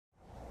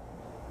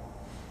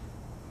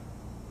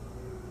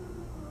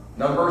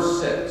Number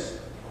 6.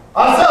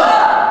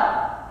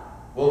 Asa!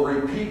 We'll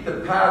repeat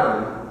the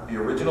pattern. The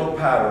original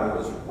pattern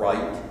was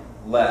right,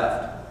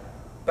 left,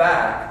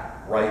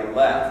 back, right,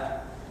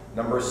 left.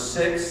 Number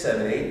 6,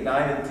 7, 8,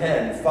 9, and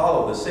 10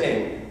 follow the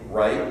same.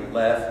 Right,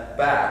 left,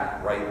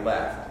 back, right,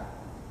 left.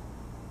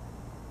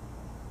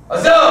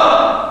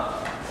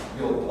 Asa!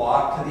 You'll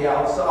block to the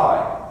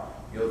outside.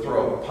 You'll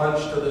throw a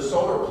punch to the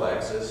solar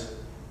plexus,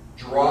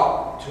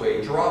 drop to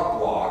a drop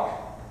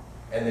block,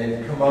 and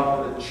then come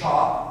up with a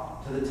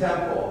chop to the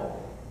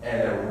temple,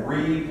 and a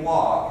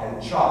re-block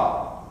and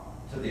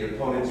chop to the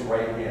opponent's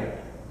right hand.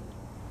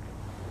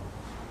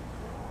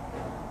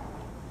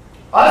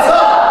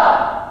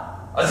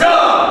 Asa! Asa!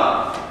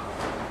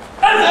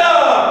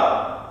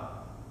 Asa!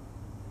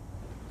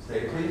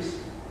 Stay, please.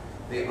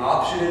 The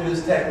option in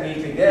this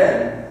technique,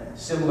 again,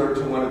 similar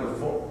to one of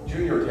the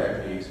junior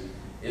techniques,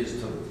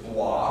 is to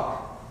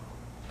block,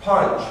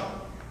 punch.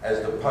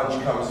 As the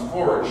punch comes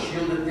forward,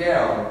 shield it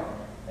down,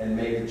 and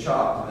make the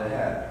chop to the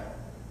head.